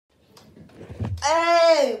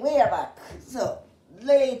Hey, we are back. So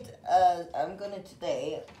late I am gonna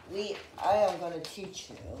teach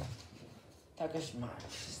you Turkish March.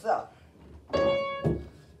 So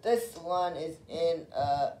this one is in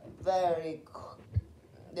a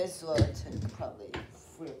this will take probably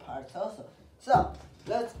 3 parts also. So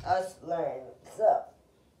let us learn. So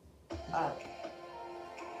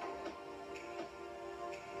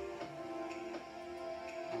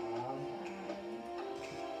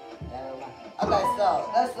okay, so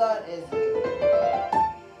this one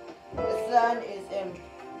is in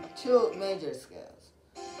 2 major scales.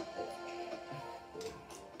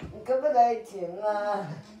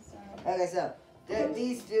 Okay, so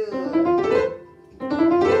these two,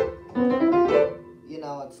 you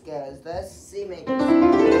know what scale is this? C major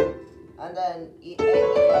scale, and then A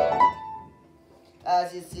major.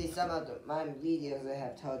 As you see, some of my videos I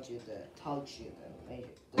have taught you the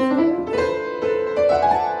major scale.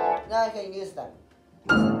 Now you can use them.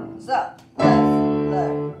 So let's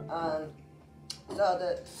learn.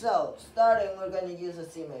 So starting, we're going to use a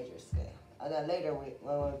C major scale, and then later when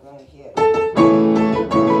we're going here.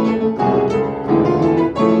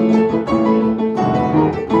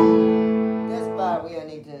 This part we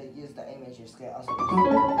need to use the A major scale also.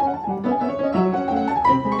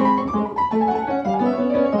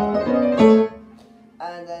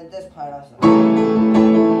 And then this part also.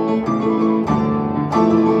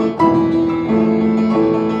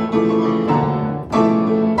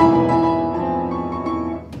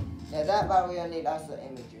 That part we don't need also A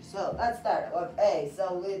major. So let's start with A.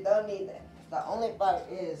 So we don't need it. The only part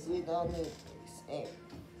is we don't need A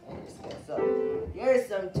major scale. So here's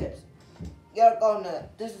some tips.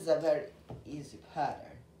 This is a very easy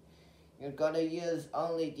pattern. You're gonna use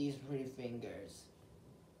only these 3 fingers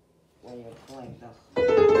when you're playing the.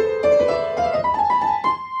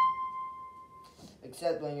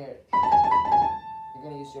 Except when you're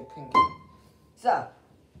gonna use your pinky. So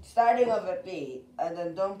starting with a B, and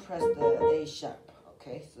then don't press the A sharp.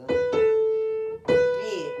 Okay, so B,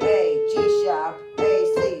 A, G sharp, A,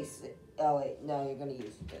 C, C. Oh wait, no, you're gonna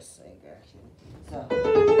use this finger actually. So,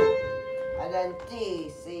 and then D,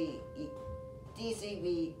 C, E, D, C,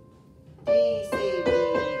 B, D, C, B,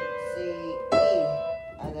 C, E,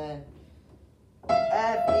 and then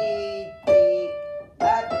F, E, D,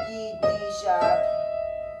 D sharp,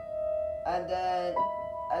 and then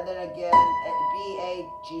again B, A,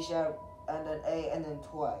 G sharp, and then A, and then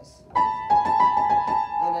twice.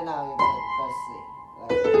 And then now you're gonna press C.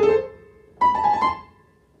 Like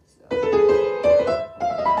so.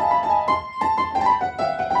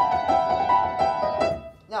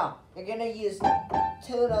 Now you're gonna use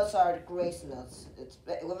 2 notes are grace notes.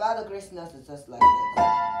 Without the grace notes, it's just like this.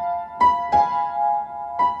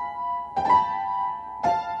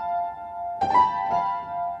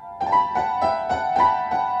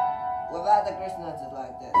 Without the grace notes, it's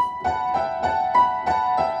like this.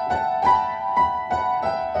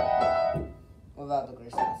 Without the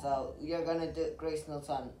grace notes. So you're gonna do grace notes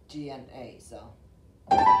on G and A. So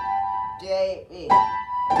J, E,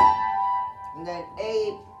 and then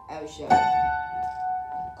A, F sharp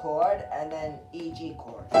chord, and then E, G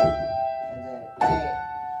chord, and then A,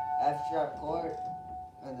 F sharp chord,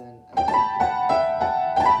 and then again.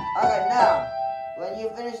 Okay, now when you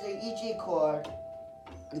finish the E, G chord,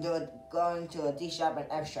 you're going to a D sharp and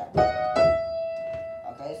F sharp.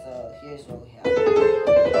 Okay, so here's what we have.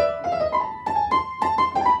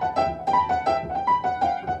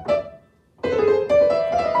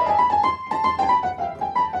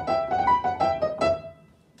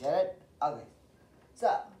 Get it? Okay. So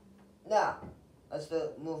now let's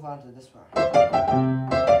move on to this part.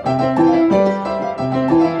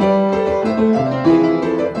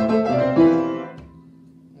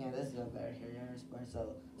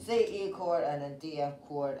 So C, E chord, and then D, F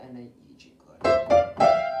chord, and then E, G chord.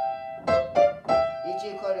 E, G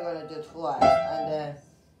chord you're going to do twice, and then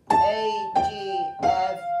A, G,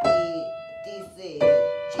 F, E, D, C,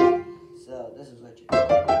 G. So this is what you do.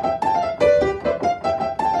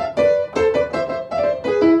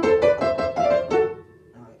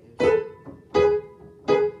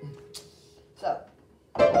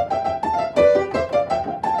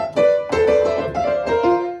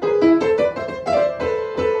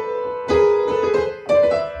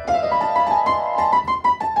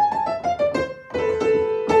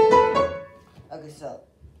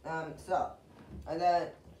 And then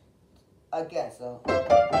again, so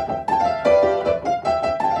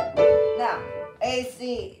now A,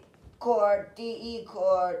 C chord, D, E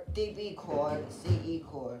chord, D, B chord, C, E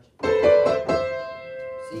chord, C,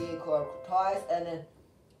 E chord twice, and then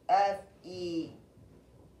F, E,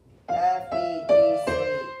 D, C,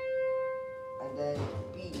 and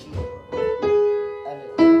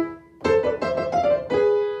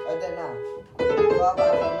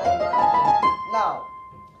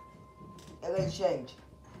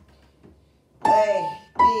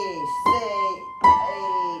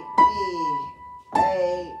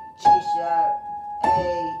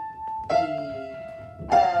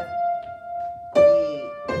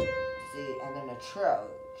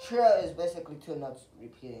two notes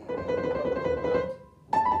repeating.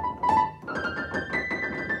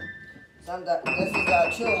 This is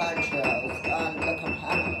a two-hand trills on the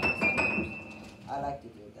companion. I like to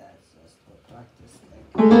do that just for practice.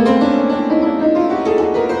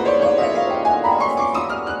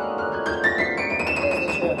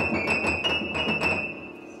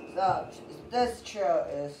 So this trill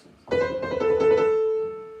is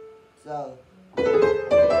so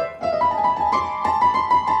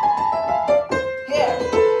here.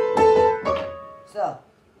 So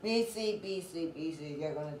B C B C B C.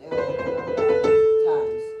 You're gonna do it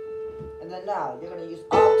times, and then now you're gonna use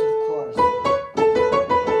octave chords.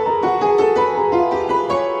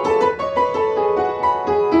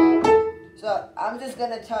 So I'm just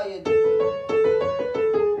gonna tell you.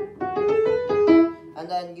 And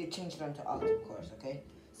then you change them to octave chords, okay?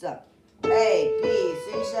 So, A, B, C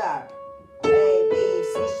sharp, A, B,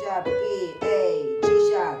 C sharp, B, A, G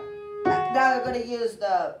sharp. Now you're gonna use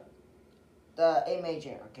the A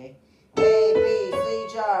major, okay? A, B, C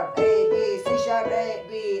sharp, A, B, C sharp, A,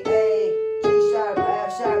 B, A, G sharp,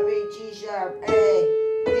 F sharp, B, G sharp, A,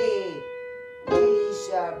 B, G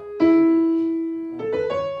sharp, B.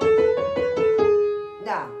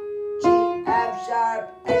 Now, G, F sharp,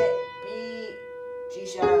 A, B, G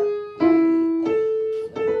sharp, E, A.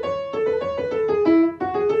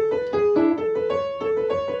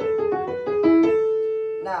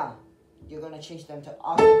 Now, you're going to change them to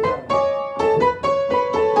octave chords.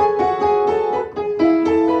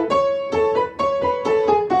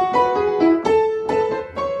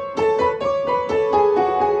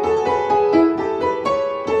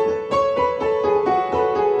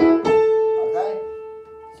 Okay?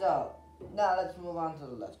 So, now let's move on to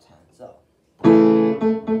the left hand. So,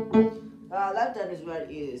 left hand is very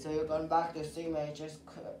easy. So you're going back to C major. So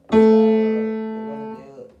you're going to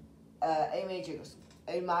do A major,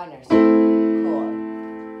 A minor chord,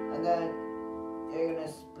 and then you're going to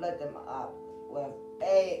split them up with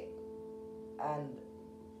A and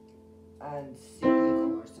C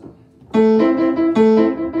chords.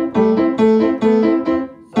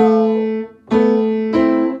 So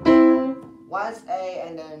once A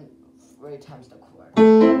and then 3 times the chord.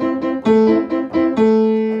 And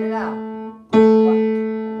then now,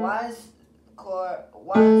 once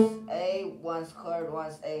A, once chord,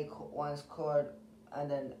 once A, once chord, and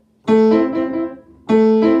then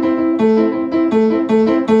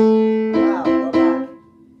now go back.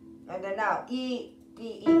 And then now E, B,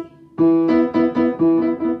 E.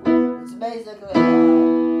 It's basically a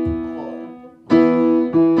chord.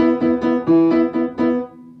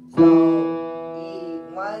 So E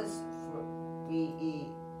once, B, E,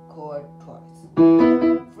 chord twice.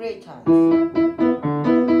 3 times.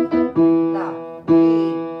 Now B,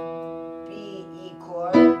 E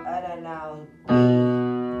chord, and then now B,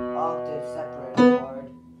 octave separate chord.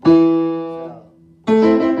 So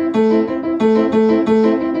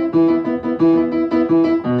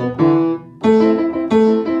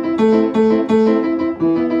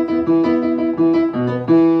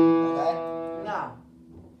okay, now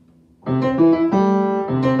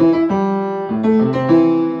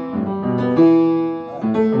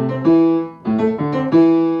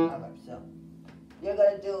you're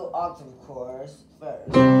gonna do octave chords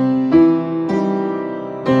first.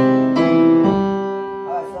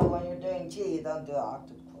 Alright, so when you're doing G, you don't do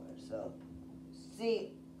octave chords. So C,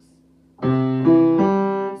 C, E,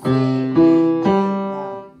 G.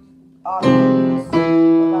 Now octaves.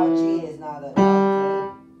 Well, now G is not an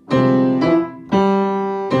octave.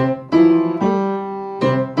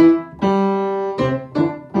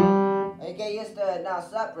 And you get used to it now.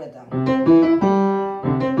 Separate them.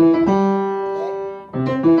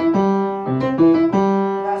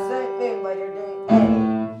 Now same thing, but you're doing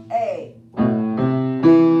A,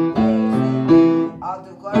 same thing,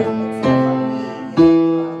 octave chords, except for E, you do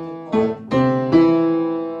octave chord.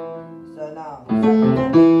 So now, okay?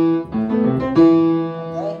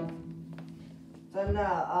 So now,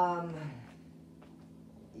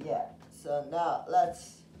 yeah, so now let's,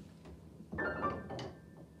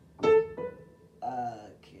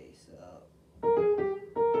 okay, so.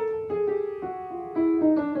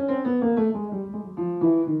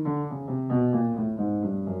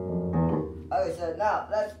 Okay, so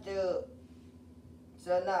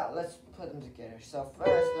now let's put them together. So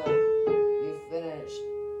first, you finish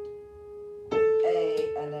A,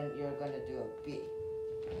 and then you're gonna do a B.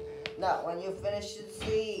 Now, when you finish the C,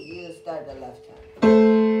 you start the left hand.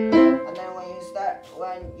 And then when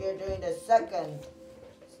you're doing the second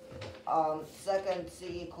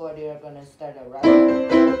C chord, you're gonna start the right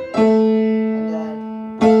hand.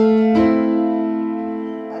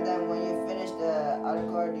 And then when you finish the other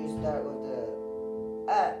chord, you start with the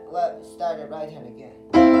the right hand again.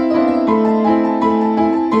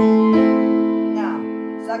 Now,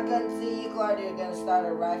 second C chord, you're gonna start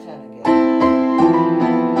the right hand again.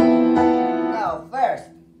 Now, first,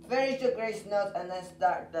 finish the grace note and then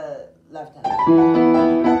start the left hand.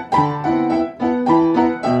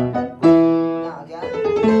 Now again.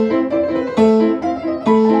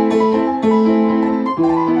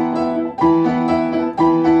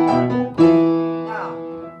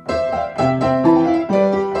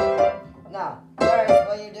 Now, first,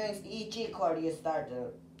 when you're doing E G chord, you start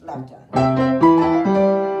the left hand. Now,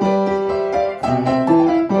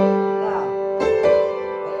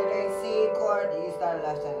 when you're doing C chord, you start the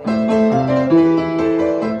left hand.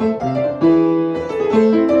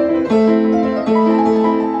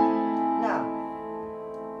 Now,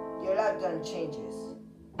 your left hand changes.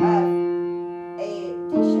 F, A,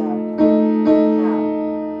 D sharp. Now,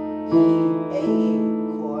 E, A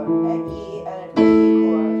chord, and E and D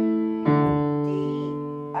chord. D,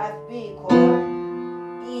 F, B chord.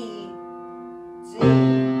 E, C, E,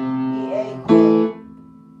 A chord.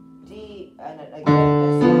 D, and then again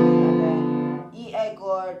this one, and then E, A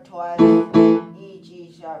chord twice. E,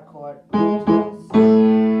 G sharp chord twice.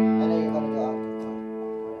 And then you're gonna go out the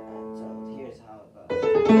chord. So here's how it goes.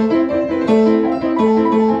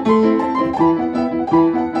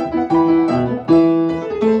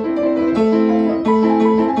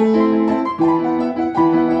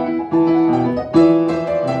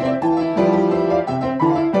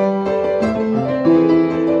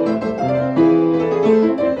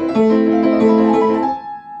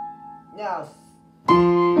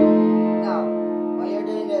 Now, when you're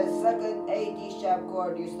doing the second A D sharp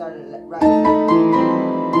chord, you start the right hand.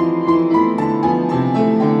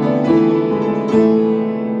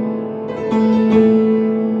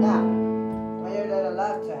 Now, when you're doing the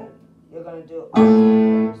left hand, you're gonna do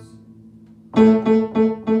octave first.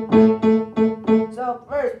 So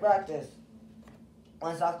first practice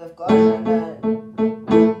one octave chord, and then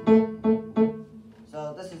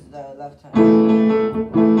so this is the left hand.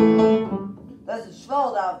 This is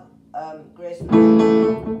fold up grace note.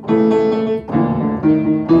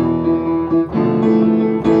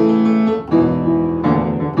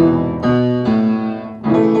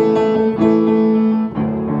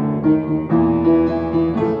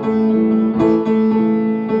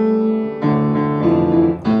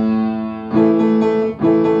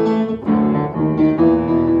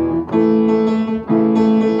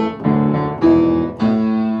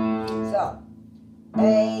 So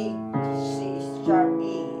A, C sharp E,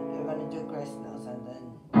 you're gonna do grace notes and then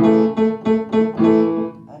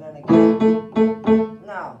again.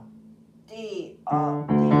 Now D,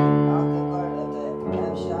 octave chord of the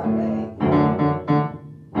F sharp A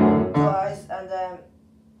twice, and then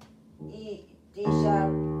E, D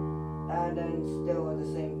sharp, and then still with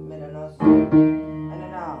the same middle notes. And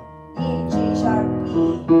then now E, G sharp, E,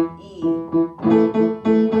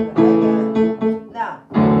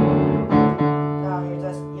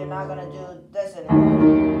 you're not gonna do this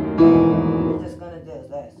anymore. You're just gonna do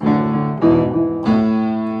this. Okay,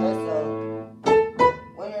 so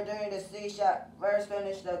when you're doing the C sharp, first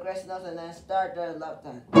finish the grace notes and then start the left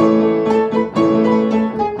hand.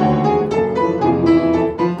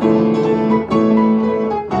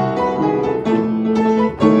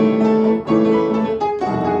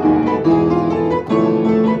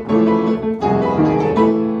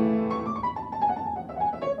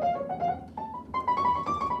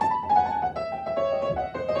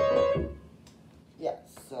 Yeah,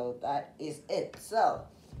 so that is it. So,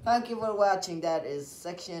 thank you for watching. That is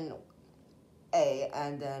section A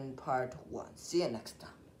and then part 1. See you next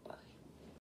time.